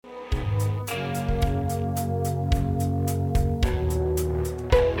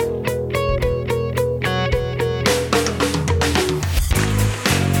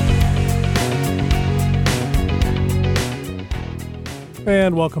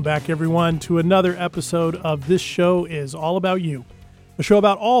And welcome back, everyone, to another episode of This Show is All About You, a show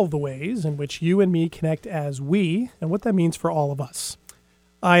about all of the ways in which you and me connect as we and what that means for all of us.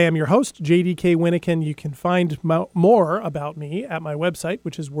 I am your host, JDK Winnikin. You can find more about me at my website,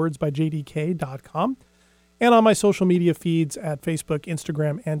 which is wordsbyjdk.com, and on my social media feeds at Facebook,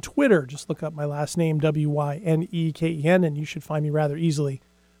 Instagram, and Twitter. Just look up my last name, Wynneken, and you should find me rather easily.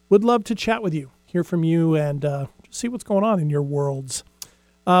 Would love to chat with you, hear from you, and just see what's going on in your worlds.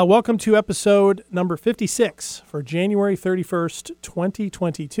 Welcome to episode number 56 for January 31st,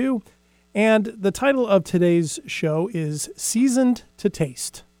 2022. And the title of today's show is Seasoned to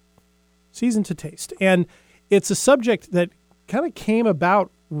Taste. Seasoned to Taste. And it's a subject that kind of came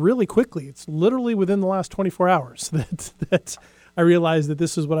about really quickly. It's literally within the last 24 hours that I realized that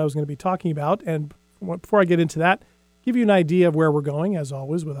this is what I was going to be talking about. And before I get into that, give you an idea of where we're going, as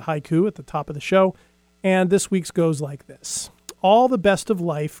always, with a haiku at the top of the show. And this week's goes like this. All the best of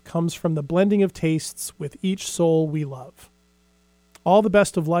life comes from the blending of tastes with each soul we love. All the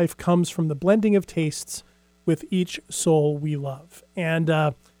best of life comes from the blending of tastes with each soul we love.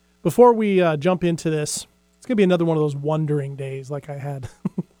 And before we jump into this, it's going to be another one of those wondering days like I had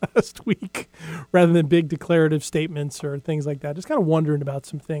last week, rather than big declarative statements or things like that. Just kind of wondering about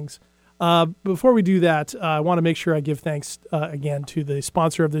some things. Before we do that, I want to make sure I give thanks again to the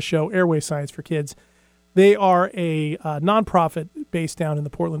sponsor of the show, Airway Science for Kids. They are a nonprofit based down in the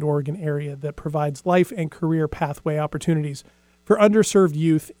Portland, Oregon area that provides life and career pathway opportunities for underserved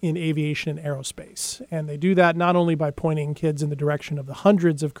youth in aviation and aerospace. And they do that not only by pointing kids in the direction of the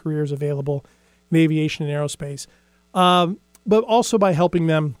hundreds of careers available in aviation and aerospace, but also by helping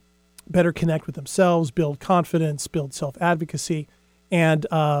them better connect with themselves, build confidence, build self-advocacy, and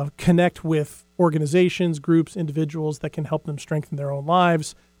connect with organizations, groups, individuals that can help them strengthen their own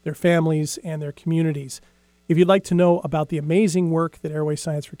lives, their families, and their communities. If you'd like to know about the amazing work that Airway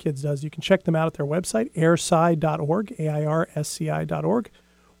Science for Kids does, you can check them out at their website, airsci.org, airsci.org,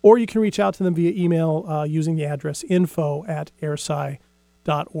 or you can reach out to them via email using the address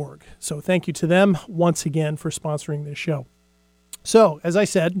info@airsci.org. So thank you to them once again for sponsoring this show. So, as I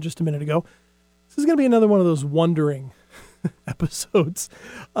said just a minute ago, this is going to be another one of those wondering episodes.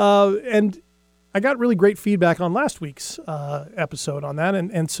 And I got really great feedback on last week's episode on that.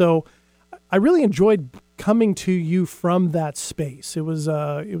 And so I really enjoyed coming to you from that space. It was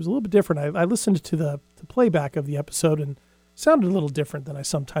a little bit different. I listened to the playback of the episode and sounded a little different than I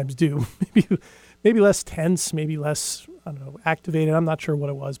sometimes do. maybe less tense, maybe less, I don't know, activated. I'm not sure what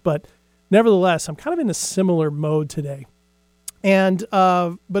it was, but nevertheless, I'm kind of in a similar mode today. And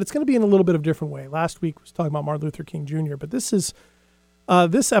but it's going to be in a little bit of a different way. Last week was talking about Martin Luther King Jr., but this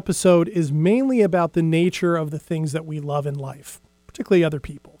episode is mainly about the nature of the things that we love in life, particularly other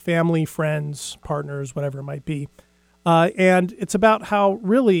people, family, friends, partners, whatever it might be. And it's about how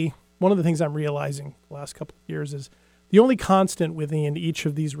really one of the things I'm realizing the last couple of years is the only constant within each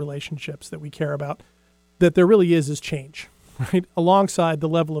of these relationships that we care about that there really is change, right? Alongside the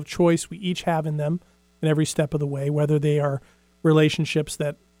level of choice we each have in them in every step of the way, whether they are relationships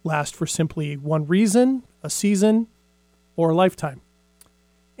that last for simply one reason, a season, or a lifetime.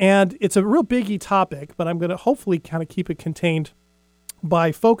 And it's a real biggie topic, but I'm going to hopefully kind of keep it contained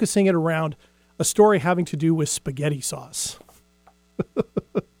by focusing it around a story having to do with spaghetti sauce.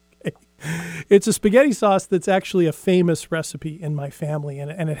 Okay. It's a spaghetti sauce that's actually a famous recipe in my family,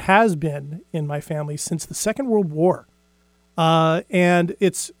 and it has been in my family since the Second World War. And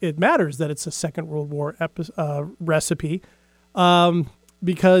it matters that it's a Second World War recipe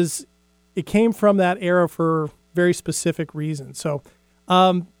because it came from that era for very specific reasons. So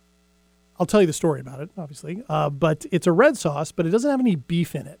I'll tell you the story about it, obviously. But it's a red sauce, but it doesn't have any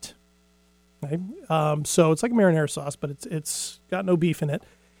beef in it. Right? So it's like a marinara sauce, but it's got no beef in it.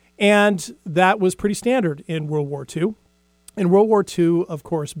 And that was pretty standard in World War II. In World War II, of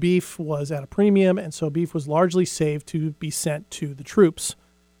course, beef was at a premium, and so beef was largely saved to be sent to the troops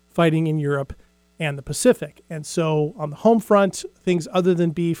fighting in Europe and the Pacific. And so on the home front, things other than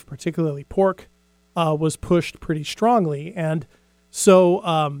beef, particularly pork, was pushed pretty strongly. And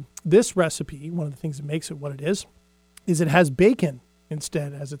so this recipe, one of the things that makes it what it is it has bacon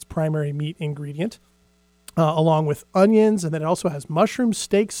instead as its primary meat ingredient, along with onions, and then it also has mushroom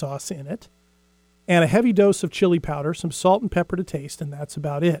steak sauce in it, and a heavy dose of chili powder, some salt and pepper to taste, and that's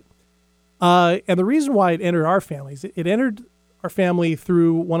about it. And the reason why it entered our family is it entered our family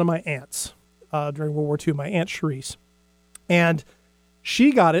through one of my aunts during World War II, my Aunt Charisse. And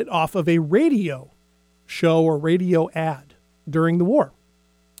she got it off of a radio show or radio ad during the war.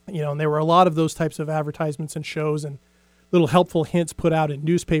 You know, and there were a lot of those types of advertisements and shows and little helpful hints put out in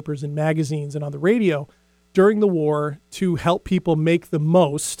newspapers and magazines and on the radio during the war to help people make the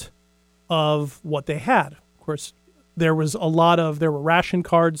most of what they had. Of course, there were ration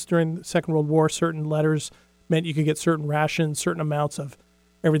cards during the Second World War. Certain letters meant you could get certain rations, certain amounts of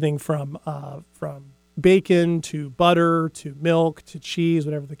everything from bacon to butter to milk to cheese,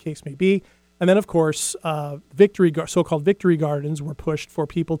 whatever the case may be. And then, of course, so-called victory gardens were pushed for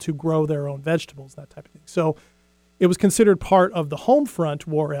people to grow their own vegetables, that type of thing. So it was considered part of the home front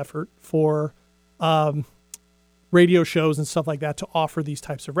war effort for radio shows and stuff like that to offer these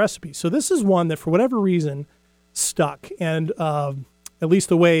types of recipes. So this is one that, for whatever reason, stuck. And at least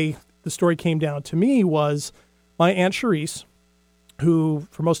the way the story came down to me was my Aunt Charisse, who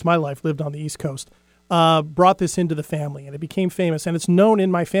for most of my life lived on the East Coast, brought this into the family, and it became famous. And it's known in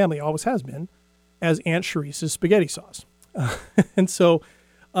my family, always has been, as Aunt Charisse's spaghetti sauce. And so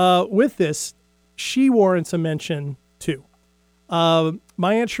with this, she warrants a mention too.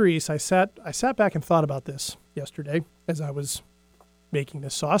 My Aunt Charisse, I sat back and thought about this yesterday as I was making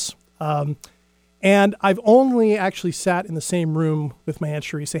this sauce. And I've only actually sat in the same room with my Aunt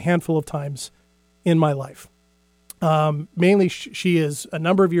Charisse a handful of times in my life. Mainly, she is a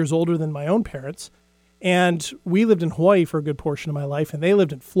number of years older than my own parents, and we lived in Hawaii for a good portion of my life, and they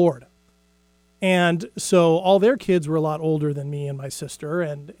lived in Florida. And so all their kids were a lot older than me and my sister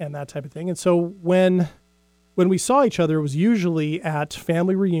and that type of thing. And so when we saw each other, it was usually at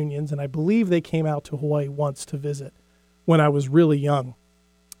family reunions, and I believe they came out to Hawaii once to visit when I was really young.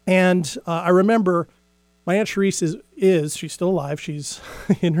 And I remember my Aunt Charisse she's still alive. She's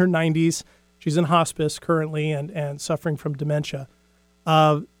in her 90s. She's in hospice currently and suffering from dementia.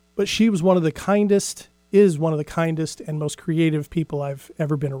 But she was one of the kindest and most creative people I've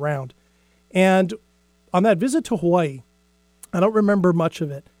ever been around. And on that visit to Hawaii, I don't remember much of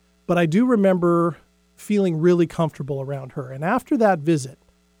it, but I do remember feeling really comfortable around her. And after that visit,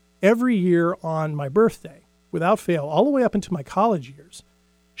 every year on my birthday, without fail, all the way up into my college years,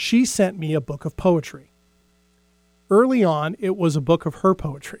 she sent me a book of poetry. Early on, it was a book of her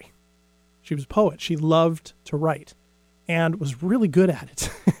poetry. She was a poet. She loved to write and was really good at it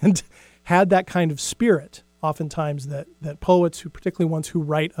and had that kind of spirit, oftentimes, that poets, particularly ones who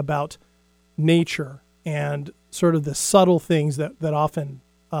write about nature and sort of the subtle things that often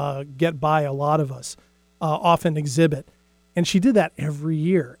get by a lot of us, often exhibit. And she did that every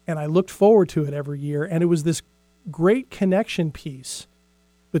year, and I looked forward to it every year, and it was this great connection piece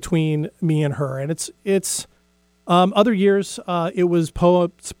between me and her. And it's other years, it was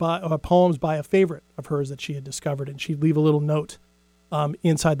poems by a favorite of hers that she had discovered, and she'd leave a little note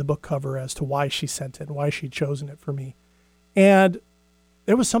inside the book cover as to why she sent it, why she'd chosen it for me. And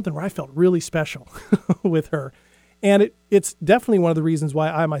it was something where I felt really special with her. And it's definitely one of the reasons why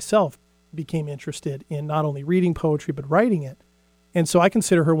I myself became interested in not only reading poetry, but writing it. And so I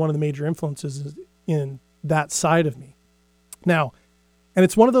consider her one of the major influences in that side of me. Now, and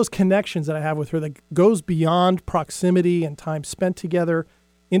it's one of those connections that I have with her that goes beyond proximity and time spent together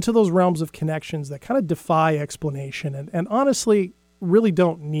into those realms of connections that kind of defy explanation and honestly really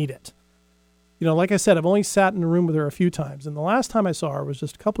don't need it. You know, like I said, I've only sat in a room with her a few times, and the last time I saw her was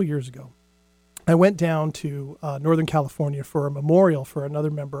just a couple years ago. I went down to Northern California for a memorial for another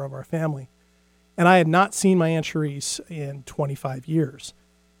member of our family, and I had not seen my Aunt Charisse in 25 years.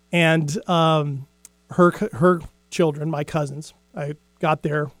 And her children, my cousins, I got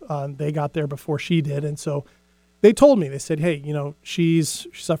there, they got there before she did, and so they told me, they said, hey, you know, she's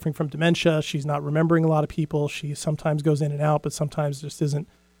suffering from dementia, she's not remembering a lot of people, she sometimes goes in and out, but sometimes just isn't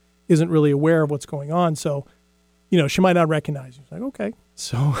really aware of what's going on, so, you know, she might not recognize you. It's like, okay.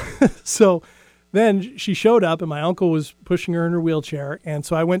 So then she showed up, and my uncle was pushing her in her wheelchair, and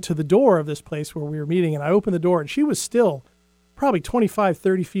so I went to the door of this place where we were meeting, and I opened the door, and she was still probably 25,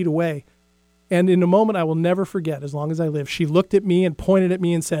 30 feet away, and in a moment I will never forget, as long as I live, she looked at me and pointed at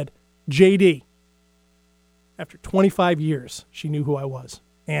me and said, JD. After 25 years, she knew who I was,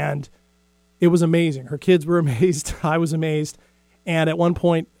 and it was amazing. Her kids were amazed. I was amazed. And at one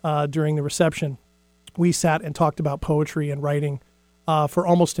point during the reception, we sat and talked about poetry and writing for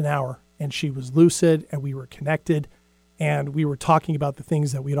almost an hour. And she was lucid, and we were connected, and we were talking about the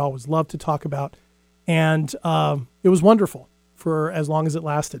things that we'd always loved to talk about. And it was wonderful for as long as it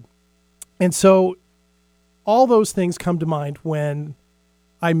lasted. And so all those things come to mind when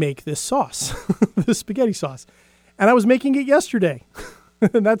I make this sauce, this spaghetti sauce. And I was making it yesterday.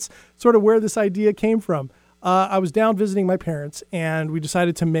 And that's sort of where this idea came from. I was down visiting my parents, and we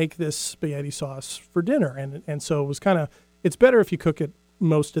decided to make this spaghetti sauce for dinner. And so it was it's better if you cook it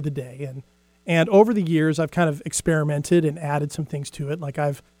most of the day. And over the years, I've kind of experimented and added some things to it. Like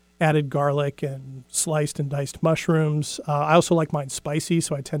I've added garlic and sliced and diced mushrooms. I also like mine spicy,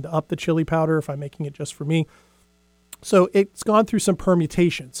 so I tend to up the chili powder if I'm making it just for me. So it's gone through some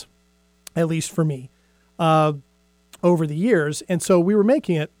permutations, at least for me, over the years. And so we were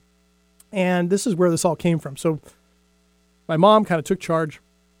making it, and this is where this all came from. So my mom kind of took charge,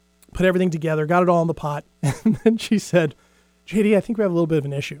 put everything together, got it all in the pot, and then she said, JD, I think we have a little bit of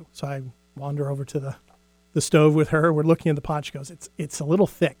an issue. So I wander over to the stove with her. We're looking at the pot. She goes, it's a little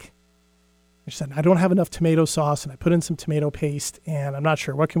thick. She said, I don't have enough tomato sauce, and I put in some tomato paste, and I'm not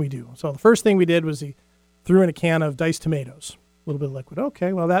sure. What can we do? So the first thing we did was he threw in a can of diced tomatoes, a little bit of liquid.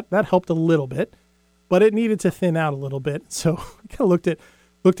 Okay, well, that helped a little bit, but it needed to thin out a little bit. So we kind of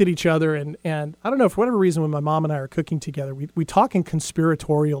looked at each other, and I don't know, for whatever reason, when my mom and I are cooking together, we talk in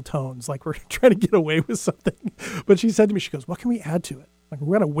conspiratorial tones, like we're trying to get away with something. But she said to me, she goes, what can we add to it? Like,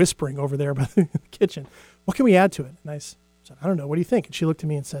 we're kind of whispering over there by the kitchen. What can we add to it? And I said, I don't know. What do you think? And she looked at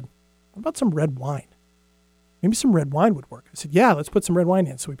me and said, what about some red wine? Maybe some red wine would work. I said, yeah, let's put some red wine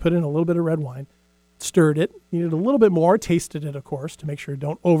in. So we put in a little bit of red wine, stirred it, needed a little bit more, tasted it, of course, to make sure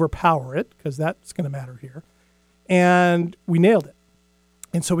don't overpower it, because that's going to matter here. And we nailed it.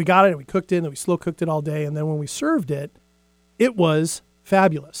 And so we got it, and we cooked it, and we slow cooked it all day. And then when we served it, it was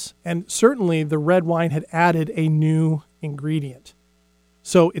fabulous. And certainly the red wine had added a new ingredient.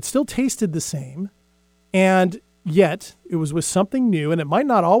 So it still tasted the same, and yet it was with something new, and it might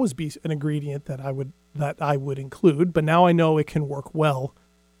not always be an ingredient that I would include, but now I know it can work well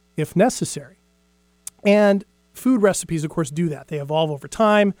if necessary. And food recipes, of course, do that. They evolve over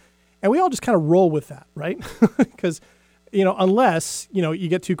time, and we all just kind of roll with that, right? Because, unless, you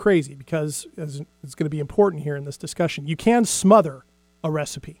get too crazy, because as it's going to be important here in this discussion, you can smother a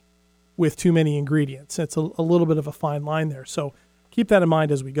recipe with too many ingredients. It's a little bit of a fine line there. So keep that in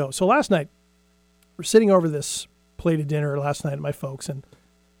mind as we go. So last night, we're sitting over this plate of dinner last night at my folks, and I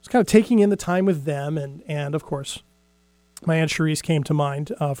was kind of taking in the time with them. And of course, my Aunt Cherise came to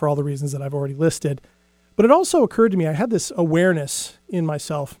mind for all the reasons that I've already listed. But it also occurred to me, I had this awareness in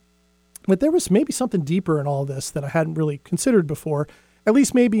myself that there was maybe something deeper in all this that I hadn't really considered before, at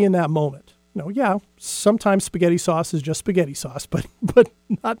least maybe in that moment. Sometimes spaghetti sauce is just spaghetti sauce, but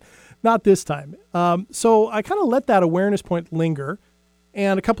not this time. So I kind of let that awareness point linger.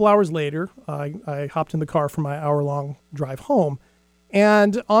 And a couple hours later, I hopped in the car for my hour-long drive home.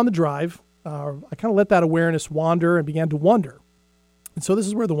 And on the drive, I kind of let that awareness wander and began to wonder. And so this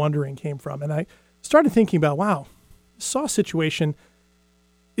is where the wondering came from. And I started thinking about, wow, the sauce situation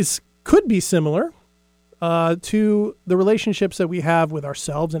could be similar to the relationships that we have with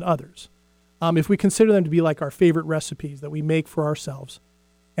ourselves and others. If we consider them to be like our favorite recipes that we make for ourselves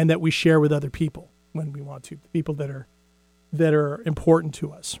and that we share with other people when we want to, the people that are important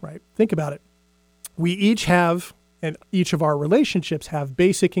to us, right? Think about it. We each have, and each of our relationships have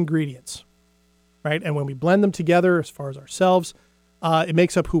basic ingredients, right? And when we blend them together as far as ourselves, it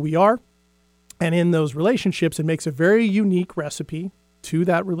makes up who we are. And in those relationships, it makes a very unique recipe to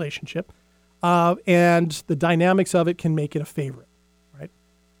that relationship. And the dynamics of it can make it a favorite, right?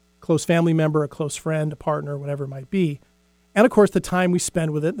 Close family member, a close friend, a partner, whatever it might be. And of course, the time we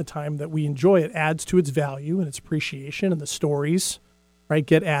spend with it and the time that we enjoy it adds to its value and its appreciation, and the stories, right,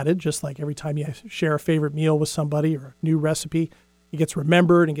 get added. Just like every time you share a favorite meal with somebody or a new recipe, it gets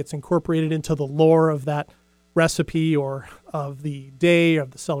remembered and gets incorporated into the lore of that recipe or of the day or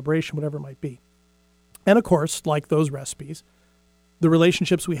the celebration, whatever it might be. And of course, like those recipes, the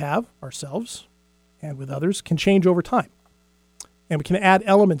relationships we have ourselves and with others can change over time. And we can add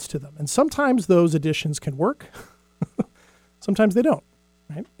elements to them. And sometimes those additions can work. Sometimes they don't,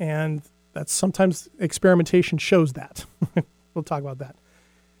 right? And that's sometimes experimentation shows that. We'll talk about that.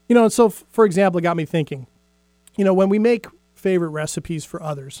 And so, for example, it got me thinking, when we make favorite recipes for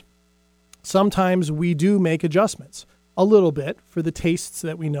others, sometimes we do make adjustments a little bit for the tastes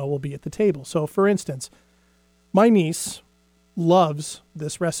that we know will be at the table. So, for instance, my niece loves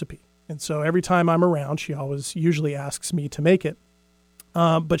this recipe. And so every time I'm around, she usually asks me to make it.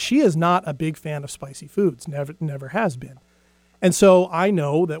 But she is not a big fan of spicy foods, never has been. And so I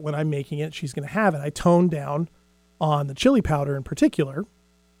know that when I'm making it, she's going to have it. I tone down on the chili powder in particular,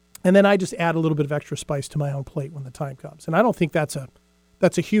 and then I just add a little bit of extra spice to my own plate when the time comes. And I don't think that's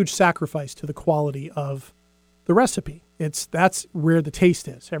a huge sacrifice to the quality of the recipe. That's where the taste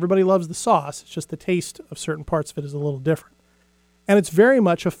is. Everybody loves the sauce. It's just the taste of certain parts of it is a little different. And it's very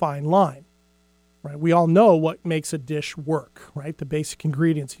much a fine line, right? We all know what makes a dish work, right? The basic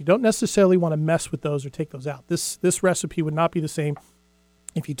ingredients. You don't necessarily want to mess with those or take those out. This recipe would not be the same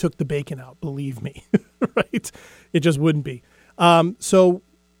if you took the bacon out, believe me, right? It just wouldn't be. So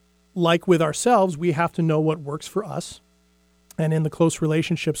like with ourselves, we have to know what works for us And in the close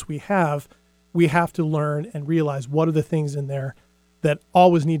relationships we have to learn and realize what are the things in there that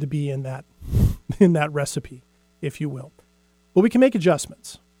always need to be in that recipe, if you will. But we can make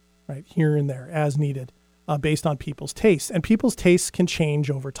adjustments, right, here and there as needed, based on people's tastes. And people's tastes can change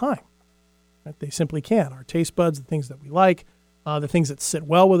over time. Right? They simply can. Our taste buds, the things that we like, the things that sit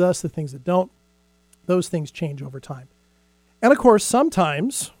well with us, the things that don't, those things change over time. And of course,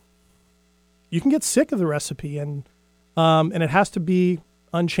 sometimes you can get sick of the recipe and it has to be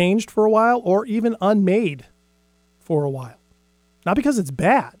unchanged for a while or even unmade for a while. Not because it's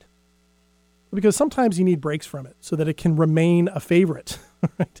bad, but because sometimes you need breaks from it so that it can remain a favorite,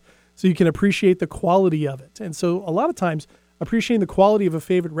 right? So you can appreciate the quality of it. And so a lot of times appreciating the quality of a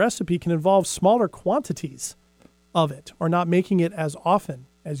favorite recipe can involve smaller quantities of it or not making it as often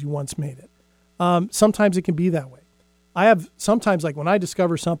as you once made it. Sometimes it can be that way. I have sometimes, like when I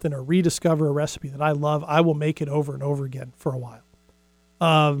discover something or rediscover a recipe that I love, I will make it over and over again for a while.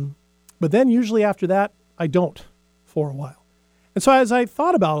 But then usually after that, I don't for a while. And so as I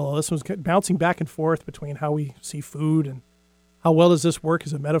thought about all this, I was bouncing back and forth between how we see food and how well does this work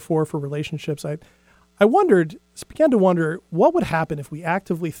as a metaphor for relationships. I began to wonder what would happen if we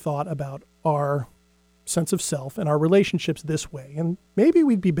actively thought about our sense of self and our relationships this way, and maybe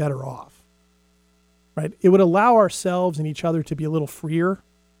we'd be better off. Right? It would allow ourselves and each other to be a little freer,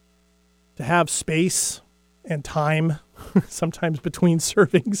 to have space and time, sometimes between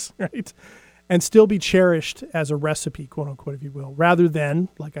servings, right? And still be cherished as a recipe, quote unquote, if you will, rather than,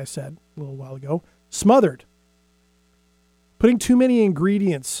 like I said a little while ago, smothered. Putting too many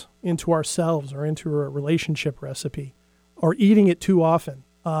ingredients into ourselves or into a relationship recipe or eating it too often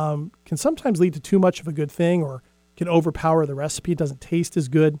can sometimes lead to too much of a good thing or can overpower the recipe. It doesn't taste as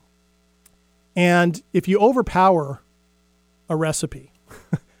good. And if you overpower a recipe,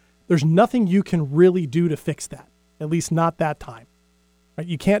 there's nothing you can really do to fix that, at least not that time. Right?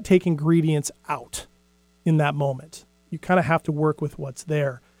 You can't take ingredients out in that moment. You kind of have to work with what's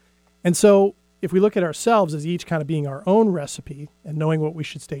there. And so if we look at ourselves as each kind of being our own recipe and knowing what we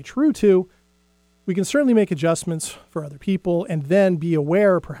should stay true to, we can certainly make adjustments for other people and then be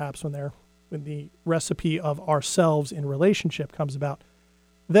aware perhaps when the recipe of ourselves in relationship comes about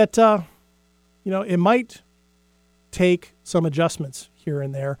that, it might take some adjustments here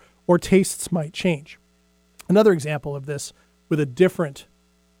and there, or tastes might change. Another example of this with a different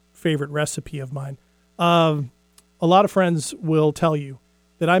favorite recipe of mine. A lot of friends will tell you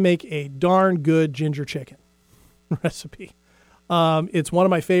that I make a darn good ginger chicken recipe. It's one of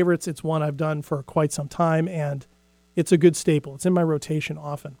my favorites. It's one I've done for quite some time, and it's a good staple. It's in my rotation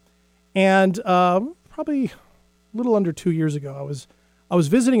often. And probably a little under 2 years ago, I was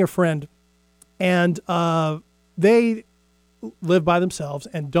visiting a friend. And they live by themselves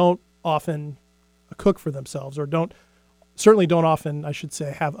and don't often cook for themselves or certainly don't often, I should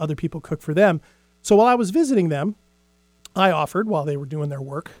say, have other people cook for them. So while I was visiting them, I offered, while they were doing their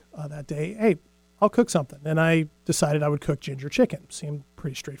work that day, hey, I'll cook something. And I decided I would cook ginger chicken. Seemed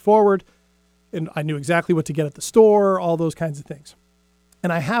pretty straightforward. And I knew exactly what to get at the store, all those kinds of things.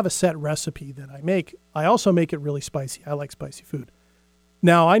 And I have a set recipe that I make. I also make it really spicy. I like spicy food.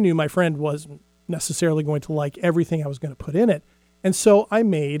 Now, I knew my friend wasn't necessarily going to like everything I was going to put in it. And so I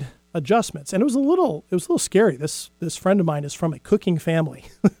made adjustments. And it was a little scary. This friend of mine is from a cooking family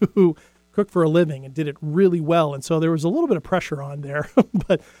who cooked for a living and did it really well. And so there was a little bit of pressure on there,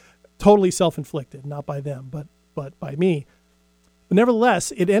 but totally self-inflicted, not by them, but by me. But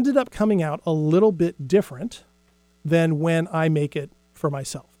nevertheless, it ended up coming out a little bit different than when I make it for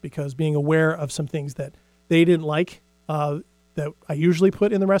myself, because being aware of some things that they didn't like that I usually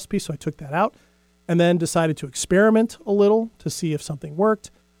put in the recipe, so I took that out. And then decided to experiment a little to see if something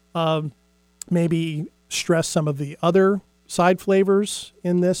worked. Maybe stress some of the other side flavors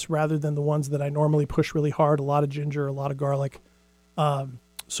in this rather than the ones that I normally push really hard. A lot of ginger, a lot of garlic,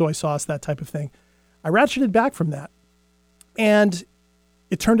 soy sauce, that type of thing. I ratcheted back from that. And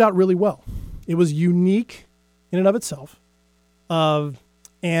it turned out really well. It was unique in and of itself.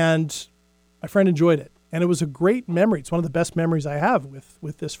 And my friend enjoyed it. And it was a great memory. It's one of the best memories I have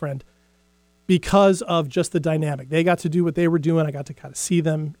with this friend, because of just the dynamic. They got to do what they were doing. I got to kind of see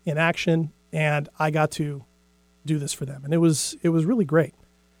them in action, and I got to do this for them. And it was really great.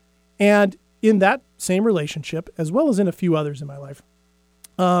 And in that same relationship, as well as in a few others in my life,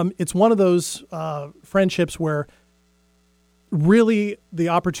 it's one of those friendships where really the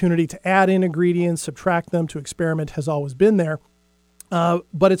opportunity to add in ingredients, subtract them, to experiment has always been there.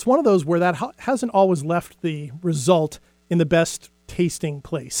 But it's one of those where that hasn't always left the result in the best tasting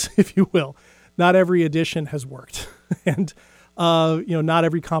place, if you will. Not every addition has worked, and not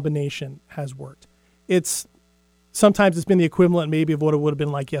every combination has worked. It's sometimes it's been the equivalent maybe of what it would have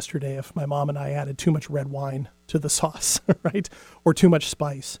been like yesterday if my mom and I added too much red wine to the sauce, right? Or too much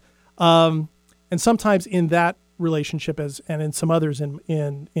spice. And sometimes in that relationship, and in some others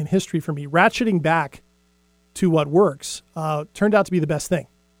in history for me, ratcheting back to what works turned out to be the best thing,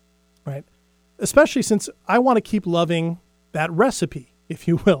 right? Especially since I want to keep loving that recipe, if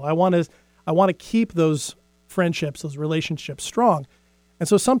you will. I want to keep those friendships, those relationships strong. And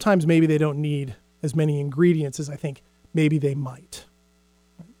so sometimes maybe they don't need as many ingredients as I think maybe they might.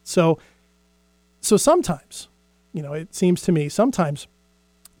 So sometimes, it seems to me, sometimes,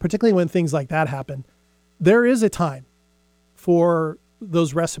 particularly when things like that happen, there is a time for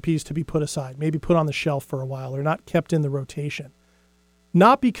those recipes to be put aside, maybe put on the shelf for a while or not kept in the rotation.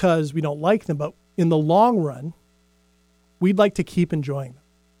 Not because we don't like them, but in the long run, we'd like to keep enjoying them.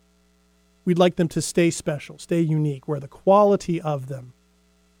 We'd like them to stay special, stay unique, where the quality of them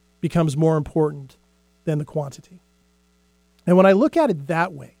becomes more important than the quantity. And when I look at it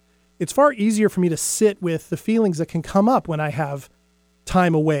that way, it's far easier for me to sit with the feelings that can come up when I have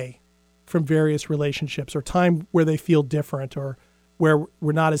time away from various relationships, or time where they feel different, or where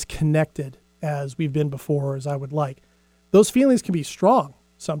we're not as connected as we've been before, or as I would like. Those feelings can be strong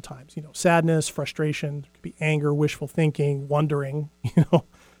sometimes, sadness, frustration, it could be anger, wishful thinking, wondering,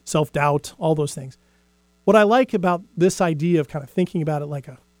 self-doubt, all those things. What I like about this idea of kind of thinking about it like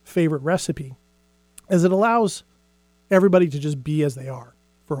a favorite recipe is it allows everybody to just be as they are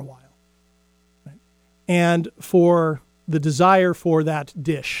for a while, right? And for the desire for that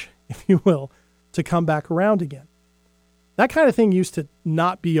dish, if you will, to come back around again. That kind of thing used to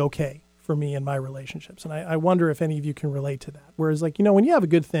not be okay for me in my relationships. And I wonder if any of you can relate to that. Whereas when you have a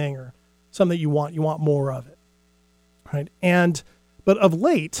good thing or something that you want more of it, right? But of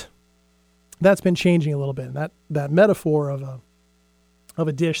late, that's been changing a little bit. And that metaphor of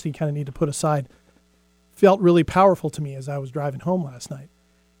a dish that you kind of need to put aside felt really powerful to me as I was driving home last night.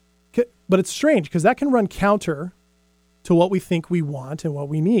 But it's strange because that can run counter to what we think we want and what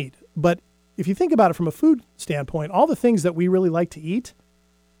we need. But if you think about it from a food standpoint, all the things that we really like to eat,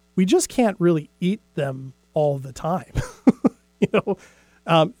 we just can't really eat them all the time.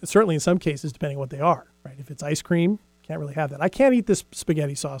 Certainly in some cases, depending on what they are, right? If it's ice cream, can't really have that. I can't eat this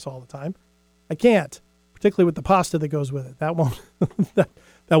spaghetti sauce all the time. I can't, particularly with the pasta that goes with it. That won't that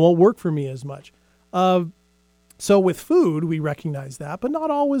won't work for me as much. So with food, we recognize that, but not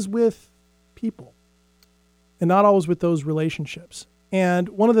always with people, and not always with those relationships. And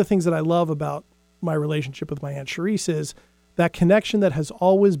one of the things that I love about my relationship with my Aunt Charisse is that connection that has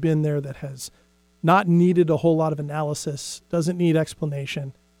always been there, that has not needed a whole lot of analysis, doesn't need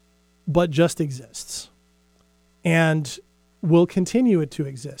explanation, but just exists and will continue to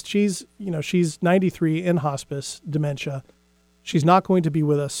exist. She's 93 in hospice, dementia. She's not going to be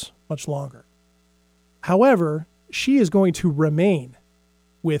with us much longer. However, she is going to remain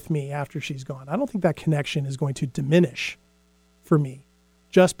with me after she's gone. I don't think that connection is going to diminish for me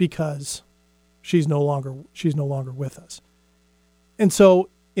just because she's no longer with us. And so,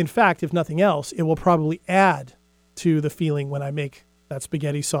 in fact, if nothing else, it will probably add to the feeling when I make that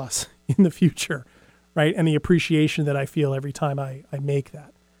spaghetti sauce in the future, right? And the appreciation that I feel every time I make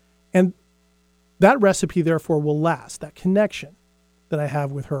that. And that recipe, therefore, will last. That connection that I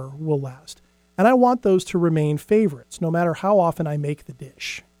have with her will last. And I want those to remain favorites, no matter how often I make the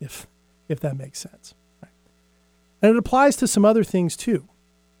dish, if that makes sense. Right? And it applies to some other things too.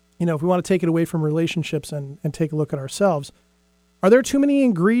 If we want to take it away from relationships and take a look at ourselves, are there too many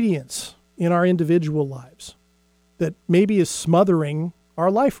ingredients in our individual lives that maybe is smothering our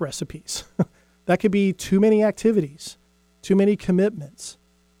life recipes? That could be too many activities, too many commitments,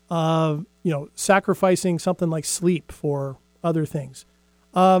 sacrificing something like sleep for other things.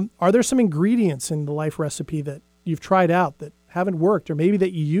 Are there some ingredients in the life recipe that you've tried out that haven't worked, or maybe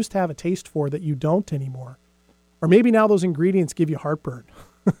that you used to have a taste for that you don't anymore? Or maybe now those ingredients give you heartburn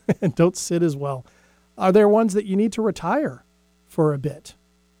and don't sit as well. Are there ones that you need to retire for a bit?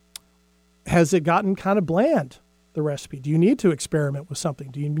 Has it gotten kind of bland, the recipe? Do you need to experiment with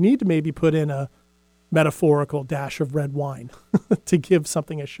something? Do you need to maybe put in a metaphorical dash of red wine to give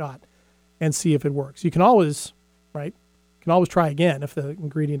something a shot and see if it works? You can always, right? You can always try again if the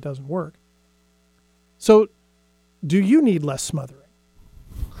ingredient doesn't work. So do you need less smothering?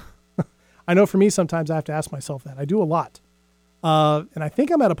 I know for me, sometimes I have to ask myself that. I do a lot. And I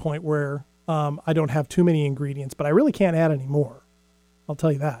think I'm at a point where I don't have too many ingredients, but I really can't add any more. I'll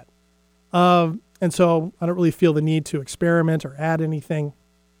tell you that. And so I don't really feel the need to experiment or add anything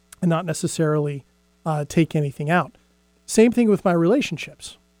and not necessarily take anything out. Same thing with my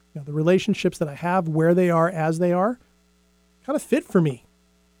relationships. The relationships that I have, where they are, as they are, kind of fit for me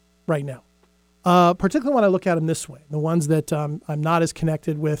right now. particularly when I look at them this way, the ones that I'm not as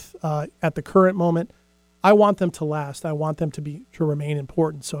connected with at the current moment. I want them to last. I want them to remain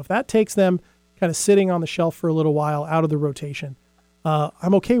important. So if that takes them kind of sitting on the shelf for a little while, out of the rotation,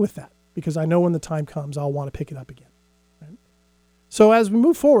 I'm okay with that because I know when the time comes, I'll want to pick it up again. Right? So as we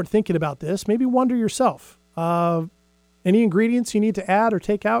move forward thinking about this, maybe wonder yourself, any ingredients you need to add or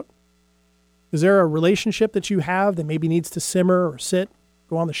take out? Is there a relationship that you have that maybe needs to simmer or sit,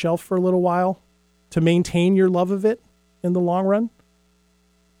 go on the shelf for a little while to maintain your love of it in the long run?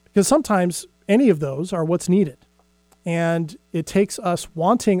 Because sometimes any of those are what's needed. And it takes us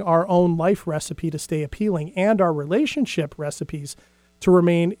wanting our own life recipe to stay appealing and our relationship recipes to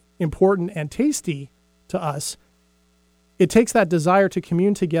remain important and tasty to us. It takes that desire to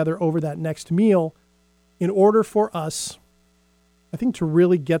commune together over that next meal in order for us, I think, to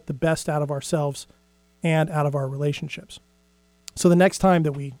really get the best out of ourselves and out of our relationships. So the next time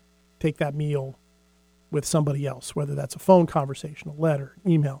that we take that meal with somebody else, whether that's a phone conversation, a letter,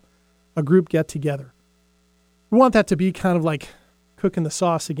 email, a group get together, we want that to be kind of like cooking the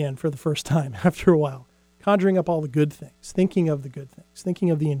sauce again for the first time after a while, conjuring up all the good things, thinking of the good things,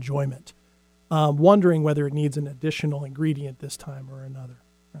 thinking of the enjoyment, wondering whether it needs an additional ingredient this time or another.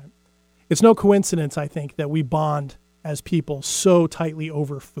 Right? It's no coincidence, I think, that we bond as people so tightly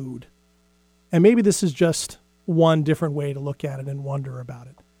over food. And maybe this is just one different way to look at it and wonder about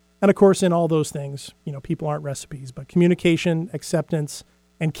it. And of course, in all those things, people aren't recipes, but communication, acceptance,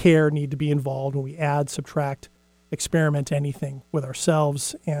 and care need to be involved when we add, subtract, experiment anything with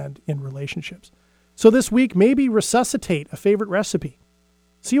ourselves and in relationships. So this week, maybe resuscitate a favorite recipe.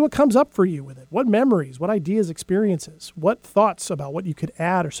 See what comes up for you with it. What memories, what ideas, experiences, what thoughts about what you could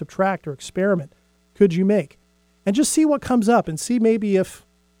add or subtract or experiment could you make? And just see what comes up and see maybe if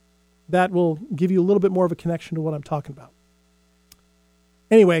that will give you a little bit more of a connection to what I'm talking about.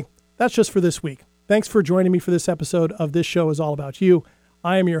 Anyway, that's just for this week. Thanks for joining me for this episode of This Show Is All About You.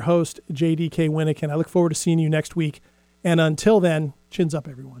 I am your host, JDK Winnick, and I look forward to seeing you next week. And until then, chins up,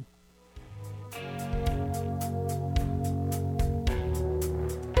 everyone.